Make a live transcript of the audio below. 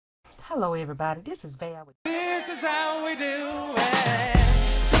Hello, everybody. This is Val. This is how we do it.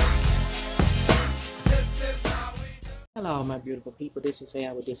 Hello, my beautiful people. This is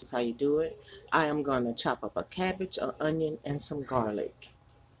Val. This is how you do it. I am going to chop up a cabbage, an onion, and some garlic.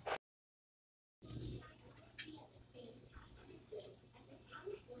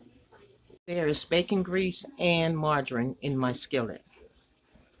 There is bacon grease and margarine in my skillet.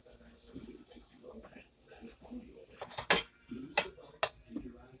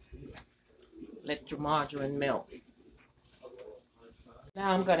 Let your margarine melt.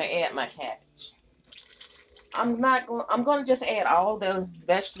 Now I'm going to add my cabbage. I'm going to just add all the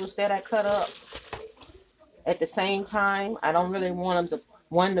vegetables that I cut up at the same time. I don't really want them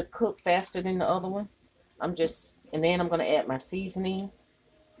one to cook faster than the other one. And then I'm going to add my seasoning.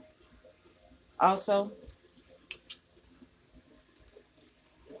 Also,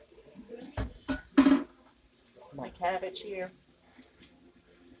 my cabbage here.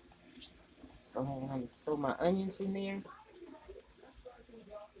 Go ahead and throw my onions in there.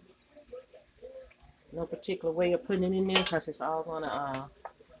 No particular way of putting it in there because it's all going to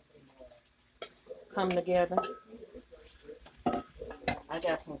come together. I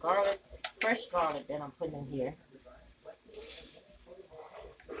got some garlic, fresh garlic that I'm putting in here.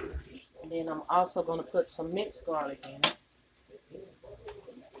 And then I'm also going to put some minced garlic in it.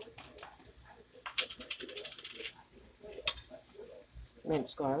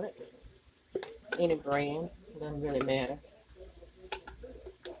 Minced garlic. Any brand, doesn't really matter.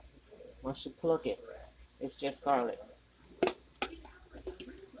 Once you pluck it, it's just garlic.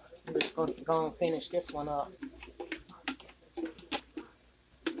 I'm just going to go and finish this one up.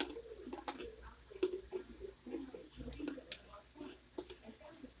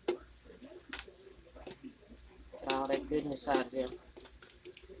 Get all that goodness out of there.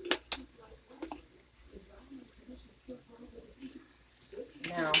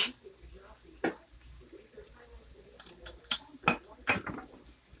 Now,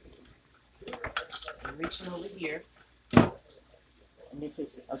 I'm reaching over here, and this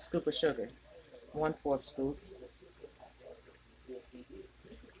is a scoop of sugar, 1/4 scoop.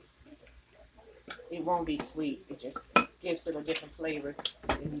 It won't be sweet, it just gives it a different flavor,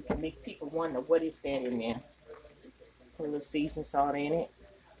 and you can make people wonder what is that in there. Put a little seasoned salt in it.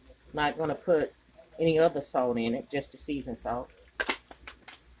 Not going to put any other salt in it, just the seasoned salt.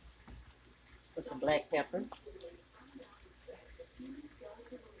 Put some black pepper.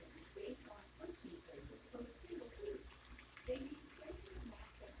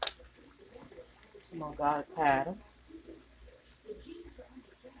 Some more garlic powder.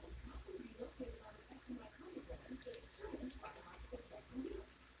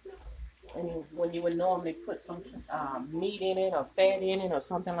 And when you would normally put some meat in it or fat in it or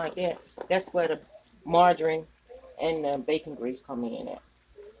something like that, that's where the margarine and the bacon grease come in at.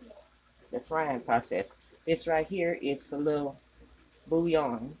 The frying process. This right here is a little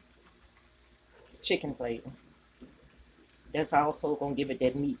bouillon, chicken flavor. That's also going to give it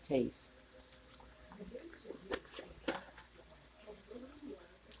that meat taste.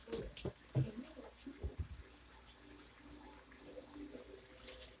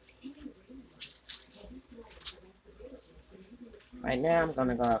 Right now I'm going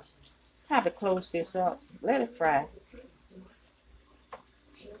to go have to close this up, let it fry.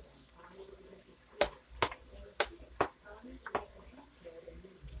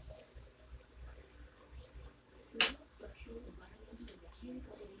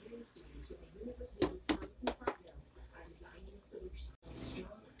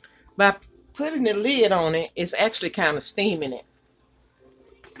 By putting the lid on it, it's actually kind of steaming it.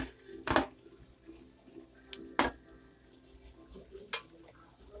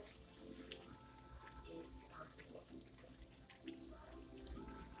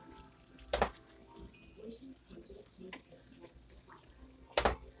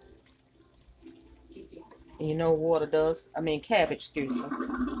 And you know water does, cabbage, excuse me,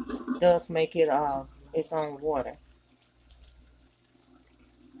 does make it its own water.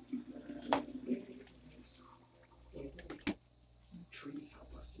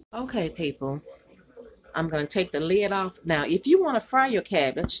 Okay, people, I'm going to take the lid off. Now, if you want to fry your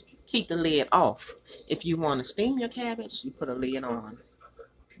cabbage, keep the lid off. If you want to steam your cabbage, you put a lid on.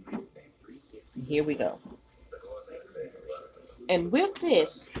 And here we go. And with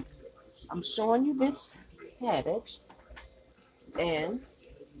this, I'm showing you this cabbage, and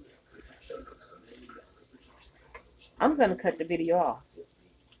I'm going to cut the video off.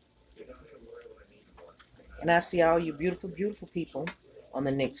 And I'll see all you beautiful, beautiful people on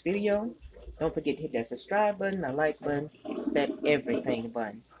the next video. Don't forget to hit that subscribe button, that like button, that everything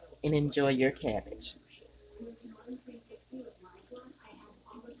button, and enjoy your cabbage.